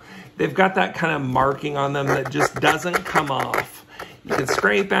don't know. They've got that kind of marking on them that just doesn't come off. You can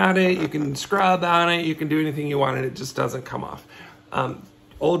scrape at it, you can scrub on it, you can do anything you want, and it just doesn't come off.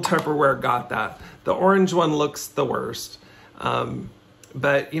 Old Tupperware got that. The orange one looks the worst.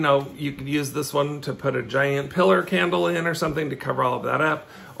 But, you know, you could use this one to put a giant pillar candle in or something to cover all of that up,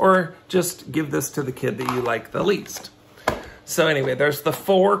 or just give this to the kid that you like the least. So anyway, there's the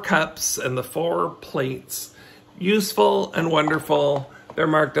 4 cups and the 4 plates. Useful and wonderful. They're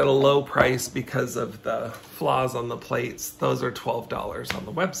marked at a low price because of the flaws on the plates. Those are $12 on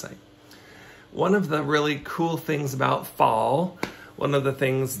the website. One of the really cool things about fall, one of the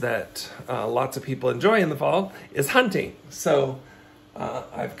things that lots of people enjoy in the fall, is hunting. So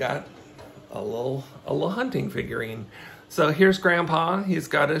I've got a little hunting figurine. So here's Grandpa. He's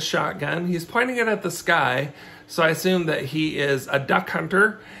got his shotgun. He's pointing it at the sky. So I assume that he is a duck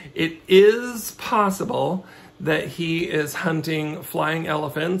hunter. It is possible that he is hunting flying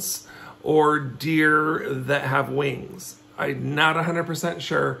elephants or deer that have wings. I'm not 100%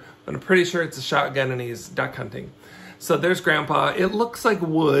 sure, but I'm pretty sure it's a shotgun and he's duck hunting. So there's Grandpa. It looks like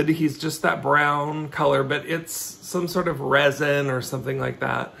wood. He's just that brown color, but it's some sort of resin or something like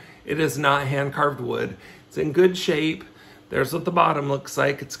that. It is not hand-carved wood. It's in good shape. There's what the bottom looks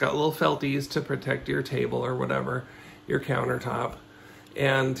like. It's got little felties to protect your table or whatever, your countertop.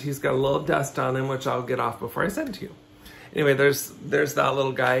 And he's got a little dust on him, which I'll get off before I send it to you. Anyway, there's that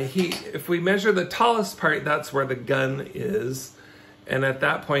little guy. If we measure the tallest part, that's where the gun is. And at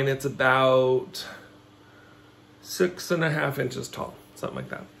that point, it's about 6.5 inches tall, something like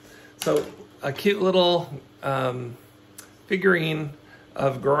that. So a cute little figurine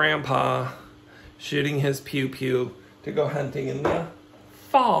of Grandpa shooting his pew-pew to go hunting in the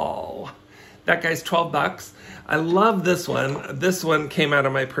fall. That guy's $12. I love this one. This one came out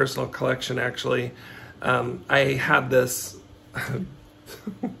of my personal collection, actually. I had this,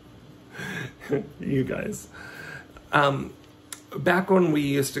 you guys. Back when we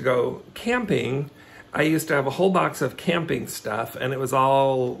used to go camping, I used to have a whole box of camping stuff, and it was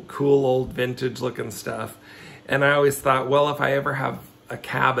all cool old vintage looking stuff. And I always thought, well, if I ever have a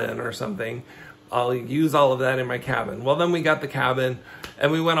cabin or something, I'll use all of that in my cabin. Well, then we got the cabin and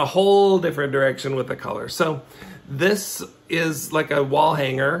we went a whole different direction with the color. So this is like a wall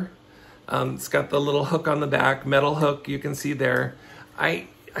hanger. It's got the little hook on the back, metal hook you can see there. I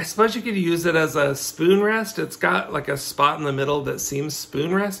suppose you could use it as a spoon rest. It's got like a spot in the middle that seems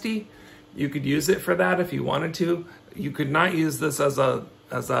spoon resty. You could use it for that if you wanted to. You could not use this as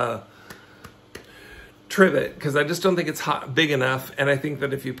a trivet, because I just don't think it's big enough, and I think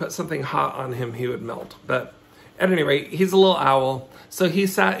that if you put something hot on him, he would melt. But at any rate, he's a little owl. So he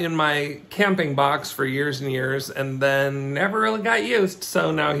sat in my camping box for years and years, and then never really got used,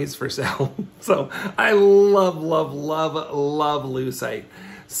 so now he's for sale. So I love, love, love, love lucite.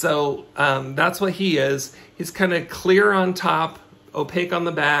 So that's what he is. He's kind of clear on top, opaque on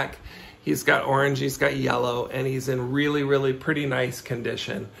the back. He's got orange, he's got yellow, and he's in really, really pretty nice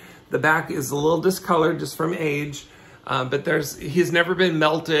condition. The back is a little discolored just from age, but he's never been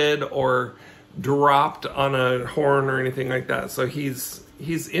melted or dropped on a horn or anything like that. So he's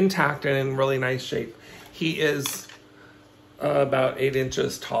intact and in really nice shape. He is about 8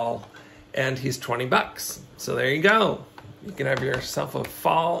 inches tall, and he's 20 bucks. So there you go. You can have yourself a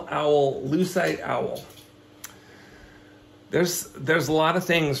fall owl, lucite owl. There's a lot of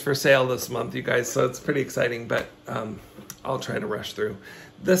things for sale this month, you guys, so it's pretty exciting, but I'll try to rush through.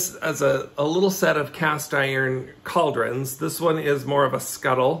 This is a little set of cast iron cauldrons. This one is more of a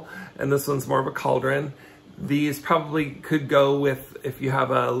scuttle, and this one's more of a cauldron. These probably could go with, if you have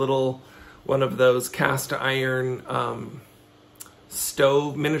a little one of those cast iron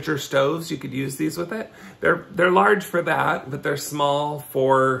miniature stoves, you could use these with it. They're large for that, but they're small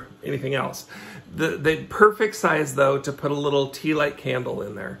for anything else. The perfect size though to put a little tea light candle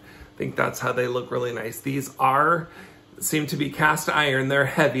in there. I think that's how they look really nice. These seem to be cast iron. They're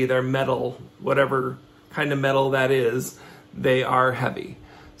heavy, they're metal, whatever kind of metal that is, they are heavy.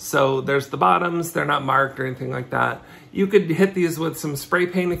 So there's the bottoms, they're not marked or anything like that. You could hit these with some spray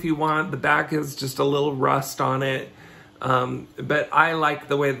paint if you want. The back is just a little rust on it. But I like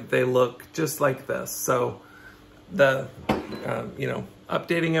the way that they look just like this. So updating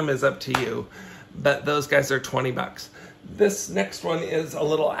them is up to you, but those guys are 20 bucks. This next one is a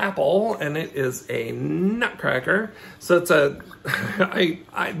little apple, and it is a nutcracker. So it's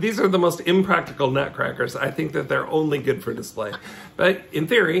these are the most impractical nutcrackers. I think that they're only good for display. But in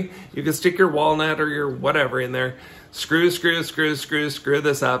theory, you could stick your walnut or your whatever in there, screw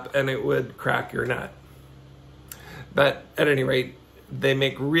this up, and it would crack your nut. But at any rate, they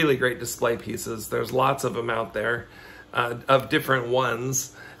make really great display pieces. There's lots of them out there of different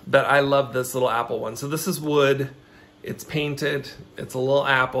ones, but I love this little apple one. So this is wood, it's painted, it's a little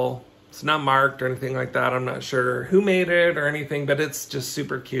apple. It's not marked or anything like that. I'm not sure who made it or anything, but it's just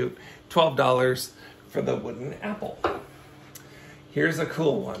super cute. $12 for the wooden apple. Here's a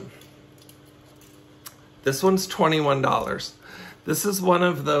cool one. This one's $21. This is one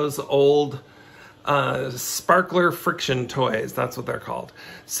of those old sparkler friction toys. That's what they're called.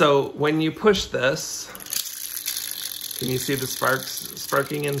 So when you push this, can you see the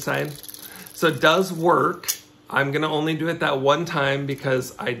sparking inside? So it does work. I'm gonna only do it that one time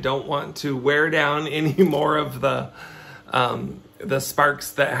because I don't want to wear down any more of the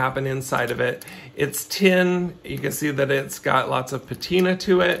sparks that happen inside of it. It's tin. You can see that it's got lots of patina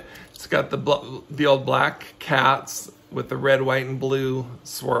to it. It's got the old black cats with the red, white, and blue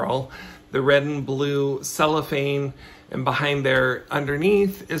swirl. The red and blue cellophane, and behind there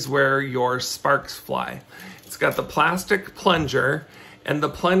underneath is where your sparks fly. It's got the plastic plunger, and the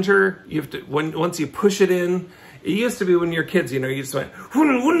plunger, you have to, once you push it in, it used to be when you're kids, you just went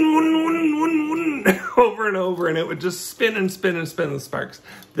wun, wun, wun, wun, wun, wun, over and over, and it would just spin and spin and spin the sparks.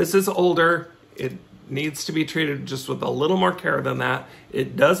 This is older. It needs to be treated just with a little more care than that.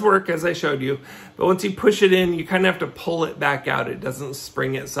 It does work, as I showed you, but once you push it in, you kind of have to pull it back out. It doesn't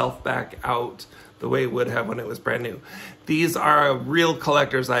spring itself back out the way it would have when it was brand new. These are a real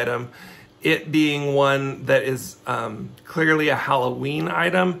collector's item. It being one that is clearly a Halloween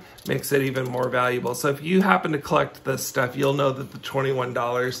item makes it even more valuable. So if you happen to collect this stuff, you'll know that the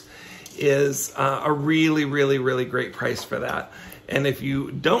 $21 is a really, really, really great price for that. And if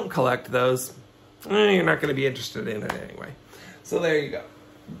you don't collect those, you're not going to be interested in it anyway. So there you go.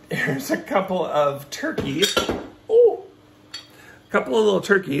 Here's a couple of turkeys. Oh, a couple of little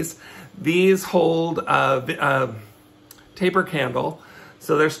turkeys. These hold a taper candle.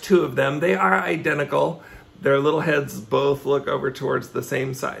 So there's two of them. They are identical. Their little heads both look over towards the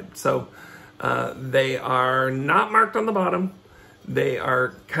same side. So they are not marked on the bottom. They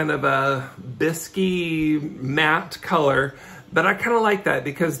are kind of a biscuity matte color, but I kind of like that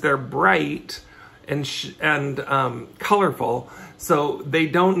because they're bright and colorful, so they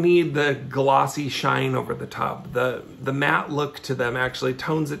don't need the glossy shine over the top. The matte look to them actually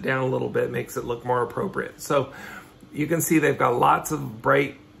tones it down a little bit, makes it look more appropriate. So you can see they've got lots of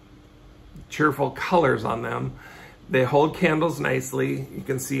bright, cheerful colors on them. They hold candles nicely. You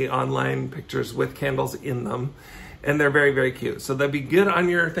can see online pictures with candles in them, and they're very, very cute. So they'll be good on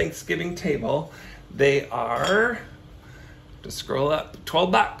your Thanksgiving table. They are, to scroll up,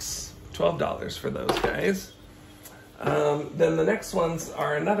 12 bucks. $12 for those guys. Then the next ones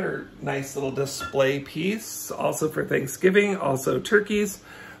are another nice little display piece, also for Thanksgiving, also turkeys.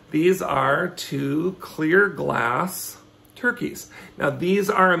 These are two clear glass turkeys. Now these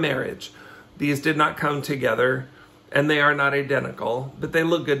are a marriage. These did not come together and they are not identical, but they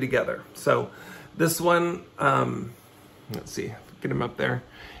look good together. So this one, let's see, get them up there,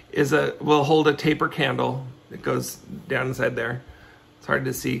 will hold a taper candle. It goes down inside there. It's hard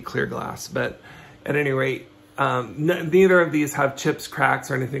to see clear glass, but at any rate, neither of these have chips, cracks,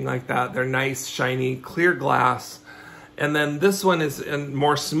 or anything like that. They're nice, shiny, clear glass. And then this one is in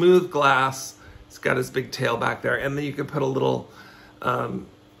more smooth glass. It's got his big tail back there. And then you could put a little,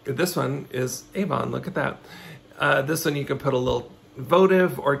 this one is Avon, look at that. This one you could put a little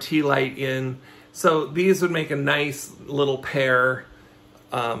votive or tea light in. So these would make a nice little pair.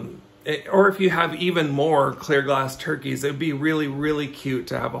 Or if you have even more clear glass turkeys, it would be really, really cute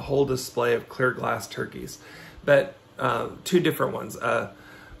to have a whole display of clear glass turkeys. But two different ones, a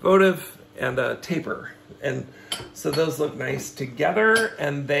votive and a taper. And so those look nice together,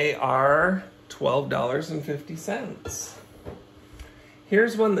 and they are $12.50.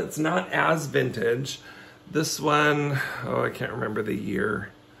 Here's one that's not as vintage. This one, oh, I can't remember the year.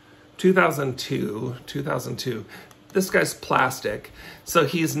 2002. This guy's plastic, so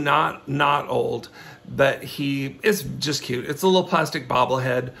he's not old, but he is just cute. It's a little plastic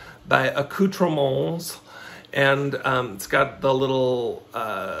bobblehead by Accoutrements, and it's got the little,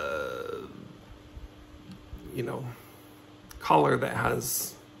 you know, collar that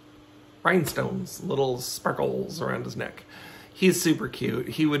has rhinestones, little sparkles around his neck. He's super cute.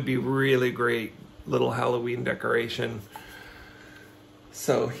 He would be really great little Halloween decoration.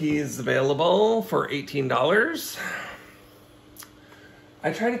 So he's available for $18.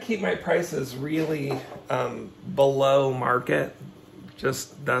 I try to keep my prices really below market.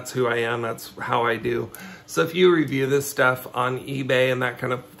 Just, that's who I am, that's how I do. So if you review this stuff on eBay and that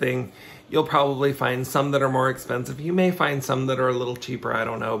kind of thing, you'll probably find some that are more expensive. You may find some that are a little cheaper, I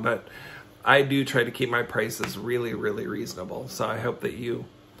don't know, but I do try to keep my prices really, really reasonable. So I hope that you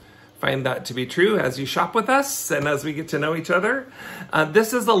find that to be true as you shop with us and as we get to know each other.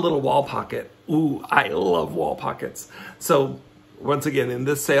 This is a little wall pocket. Ooh, I love wall pockets. So once again, in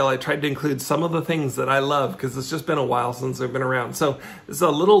this sale, I tried to include some of the things that I love because it's just been a while since they've been around. So this is a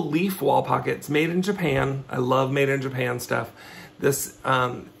little leaf wall pocket. It's made in Japan. I love made in Japan stuff. This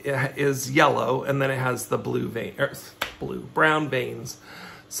is yellow, and then it has the brown veins.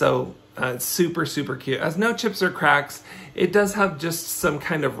 So it's super, super cute. It has no chips or cracks. It does have just some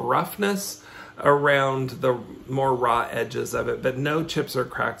kind of roughness around the more raw edges of it, but no chips or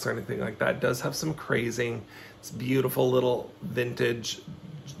cracks or anything like that. It does have some crazing. It's a beautiful little vintage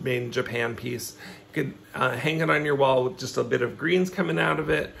made in Japan piece. You could hang it on your wall with just a bit of greens coming out of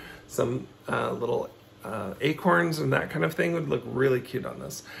it, some little acorns and that kind of thing would look really cute on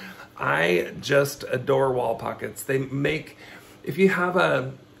this. I just adore wall pockets. They make, if you have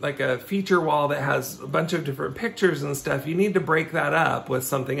a feature wall that has a bunch of different pictures and stuff, you need to break that up with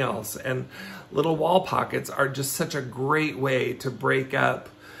something else. And little wall pockets are just such a great way to break up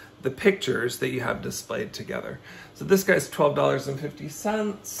the pictures that you have displayed together. So this guy's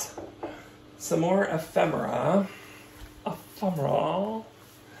 $12.50. Some more ephemera.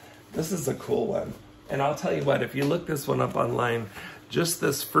 This is a cool one. And I'll tell you what, if you look this one up online, just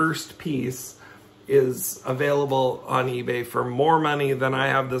this first piece is available on eBay for more money than I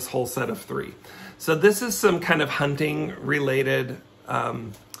have this whole set of 3. So this is some kind of hunting related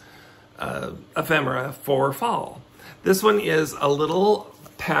ephemera for fall. This one is a little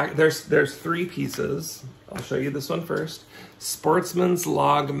pack. There's 3 pieces. I'll show you this one first. Sportsman's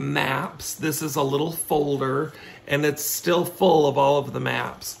Log Maps. This is a little folder, and it's still full of all of the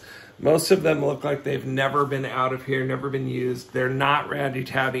maps. Most of them look like they've never been out of here, never been used. They're not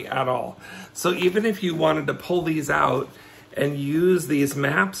ratty-tatty at all. So even if you wanted to pull these out and use these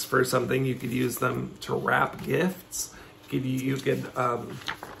maps for something, you could use them to wrap gifts. You could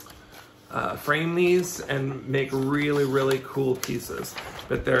frame these and make really, really cool pieces.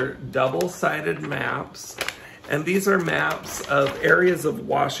 But they're double-sided maps. And these are maps of areas of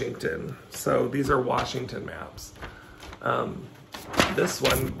Washington. So these are Washington maps. This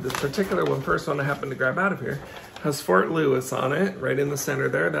particular one, first one I happened to grab out of here, has Fort Lewis on it, right in the center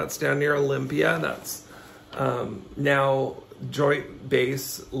there. That's down near Olympia. That's now Joint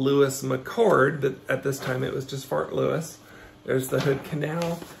Base Lewis McChord, but at this time it was just Fort Lewis. There's the Hood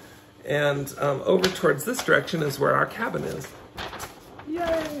Canal. And over towards this direction is where our cabin is.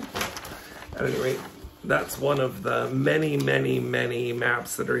 Yay! At any rate, that's one of the many, many, many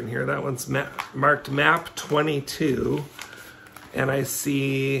maps that are in here. That one's marked Map 22. And I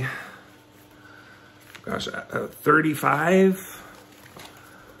see, gosh, 35.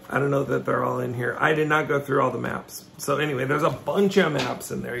 I don't know that they're all in here. I did not go through all the maps. So anyway, there's a bunch of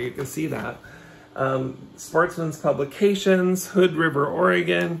maps in there. You can see that. Sportsman's Publications, Hood River,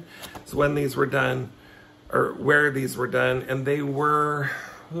 Oregon. So when these were done or where these were done, and they were,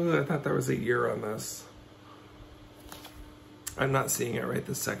 I thought there was a year on this. I'm not seeing it right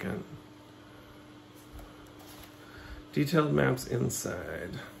this second. Detailed maps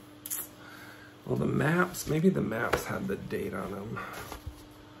inside. Well, the maps, maybe the maps had the date on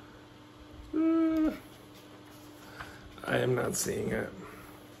them. I am not seeing it.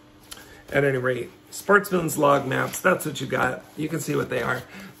 At any rate, Sportsman's Log maps, that's what you got. You can see what they are.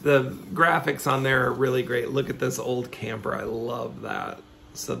 The graphics on there are really great. Look at this old camper. I love that.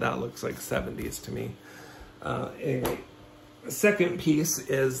 So that looks like 70s to me. Anyway, the second piece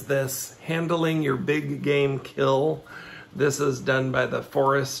is this Handling Your Big Game Kill. This is done by the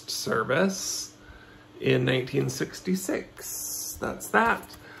Forest Service in 1966. That's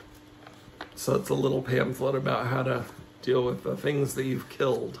that. So it's a little pamphlet about how to deal with the things that you've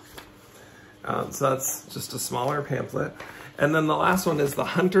killed. So that's just a smaller pamphlet. And then the last one is the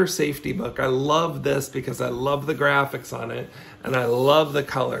Hunter Safety Book. I love this because I love the graphics on it and I love the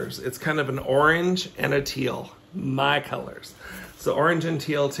colors. It's kind of an orange and a teal, my colors. So orange and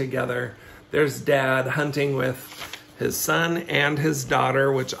teal together. There's Dad hunting with his son and his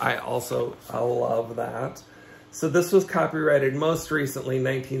daughter, which I love that. So this was copyrighted most recently,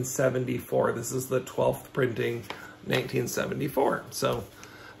 1974. This is the 12th printing, 1974. So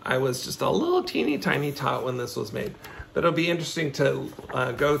I was just a little teeny tiny tot when this was made. But it'll be interesting to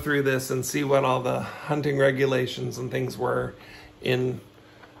go through this and see what all the hunting regulations and things were in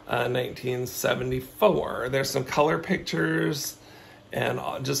 1974. There's some color pictures and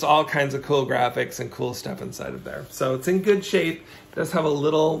just all kinds of cool graphics and cool stuff inside of there. So it's in good shape. It does have a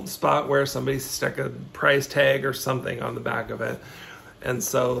little spot where somebody stuck a price tag or something on the back of it. And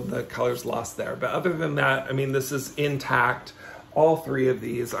so the color's lost there. But other than that, I mean, this is intact. All three of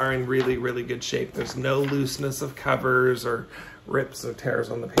these are in really, really good shape. There's no looseness of covers or rips or tears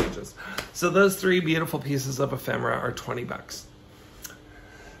on the pages. So those three beautiful pieces of ephemera are 20 bucks.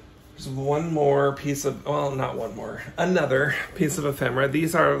 There's one more piece of, well, not one more, another piece of ephemera.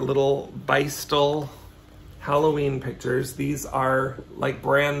 These are little Beistel Halloween pictures. These are like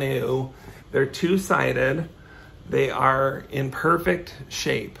brand new. They're two-sided. They are in perfect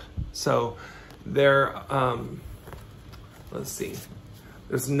shape. So they're, let's see,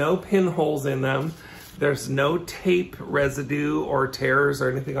 there's no pinholes in them. There's no tape residue or tears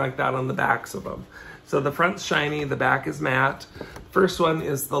or anything like that on the backs of them. So the front's shiny, the back is matte. First one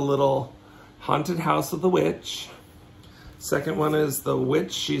is the little Haunted House of the Witch. Second one is the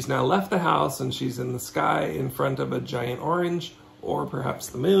witch. She's now left the house and she's in the sky in front of a giant orange or perhaps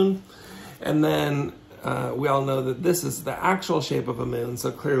the moon. And then we all know that this is the actual shape of a moon,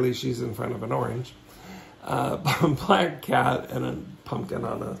 so clearly she's in front of an orange. Black cat and a pumpkin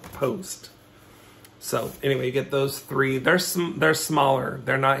on a post. So anyway, you get those three. They're smaller.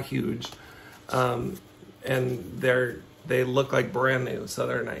 They're not huge. And they look like brand new, so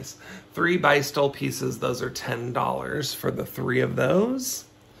they're nice. 3 Beistel pieces. Those are $10 for the 3 of those.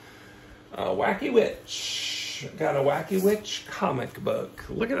 Wacky Witch. Got a Wacky Witch comic book.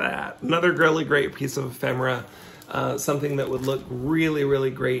 Look at that. Another really great piece of ephemera. Something that would look really, really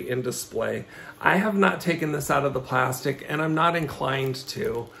great in display. I have not taken this out of the plastic, and I'm not inclined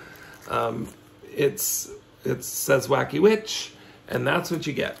to. It says Wacky Witch, and that's what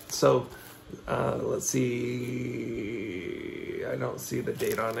you get. So let's see. I don't see the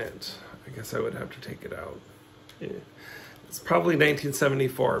date on it. I guess I would have to take it out. It's probably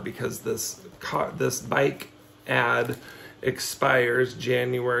 1974 because this bike ad expires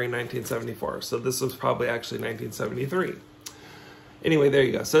January 1974. So this was probably actually 1973. Anyway, there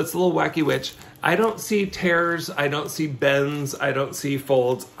you go. So it's a little Wacky Witch. I don't see tears. I don't see bends. I don't see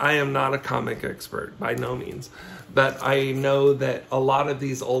folds. I am not a comic expert by no means. But I know that a lot of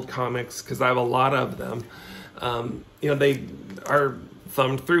these old comics, because I have a lot of them, they are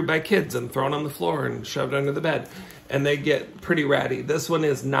thumbed through by kids and thrown on the floor and shoved under the bed. And they get pretty ratty. This one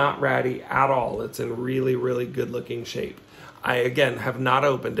is not ratty at all. It's in really, really good looking shape. I, again, have not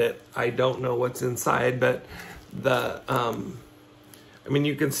opened it. I don't know what's inside, but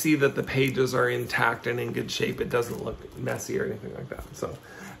you can see that the pages are intact and in good shape. It doesn't look messy or anything like that. So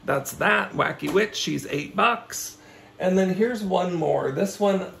that's that. Wacky Witch, she's $8. And then here's one more. This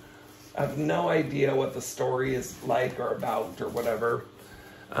one, I have no idea what the story is like or about or whatever,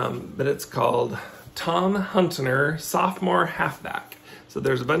 but it's called Tom Huntner, Sophomore Halfback. So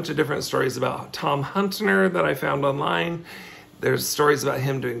there's a bunch of different stories about Tom Huntner that I found online. There's stories about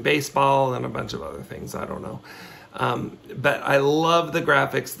him doing baseball and a bunch of other things. I don't know. But I love the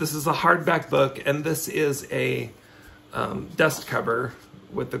graphics. This is a hardback book, and this is a dust cover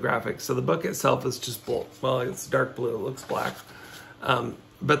with the graphics. So the book itself is just blue. Well, it's dark blue. It looks black.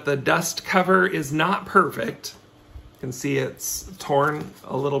 but the dust cover is not perfect. You can see it's torn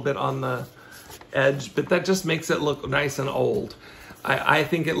a little bit on the edge, but that just makes it look nice and old. I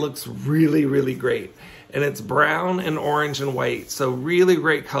think it looks really, really great. And it's brown and orange and white, so really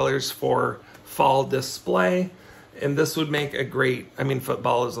great colors for fall display. And this would make a great, I mean,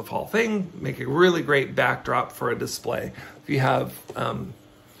 football is a fall thing, make a really great backdrop for a display. If you have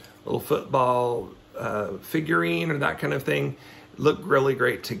little football figurine or that kind of thing, look really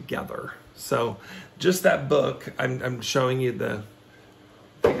great together. So just that book, I'm showing you the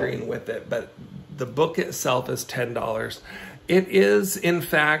figurine with it, but the book itself is $10. It is, in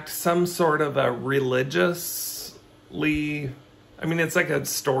fact, some sort of a religiously, I mean, it's like a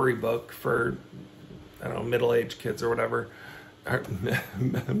storybook for, I don't know, middle-aged kids or whatever. Or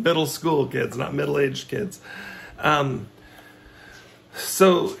middle school kids, not middle-aged kids.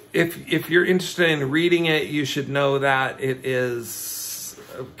 So if you're interested in reading it, you should know that it is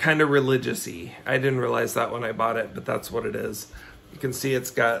kind of religious-y. I didn't realize that when I bought it, but that's what it is. You can see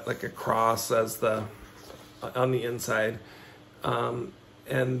it's got like a cross as on the inside.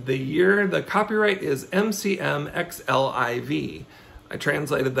 And the copyright is MCMXLIV. I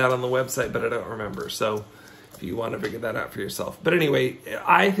translated that on the website, but I don't remember. So if you want to figure that out for yourself. But anyway,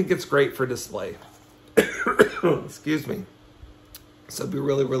 I think it's great for display. Excuse me. So it'd be a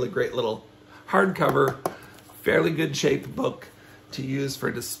really, really great little hardcover, fairly good shaped book to use for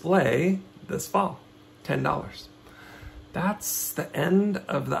display this fall. $10. That's the end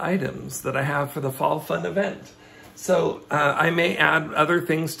of the items that I have for the Fall Fun event. So I may add other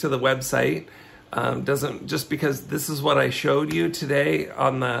things to the website. Just because this is what I showed you today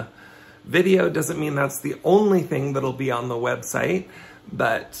on the video doesn't mean that's the only thing that'll be on the website,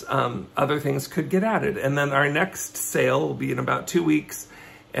 but other things could get added. And then our next sale will be in about 2 weeks,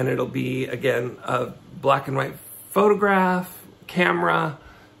 and it'll be, again, a black and white photograph, camera,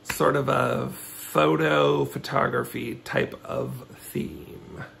 sort of a photography type of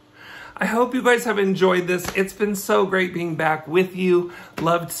theme. I hope you guys have enjoyed this. It's been so great being back with you.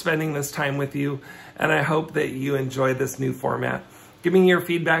 Loved spending this time with you. And I hope that you enjoy this new format. Give me your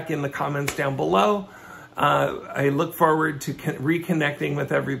feedback in the comments down below. I look forward to reconnecting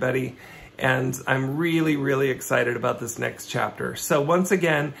with everybody. And I'm really, really excited about this next chapter. So once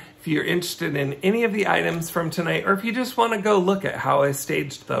again, if you're interested in any of the items from tonight, or if you just want to go look at how I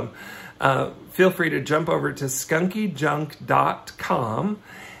staged them, feel free to jump over to skunkijunk.com.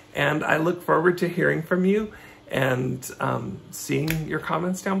 And I look forward to hearing from you and seeing your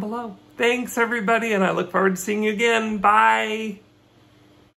comments down below. Thanks, everybody, and I look forward to seeing you again. Bye.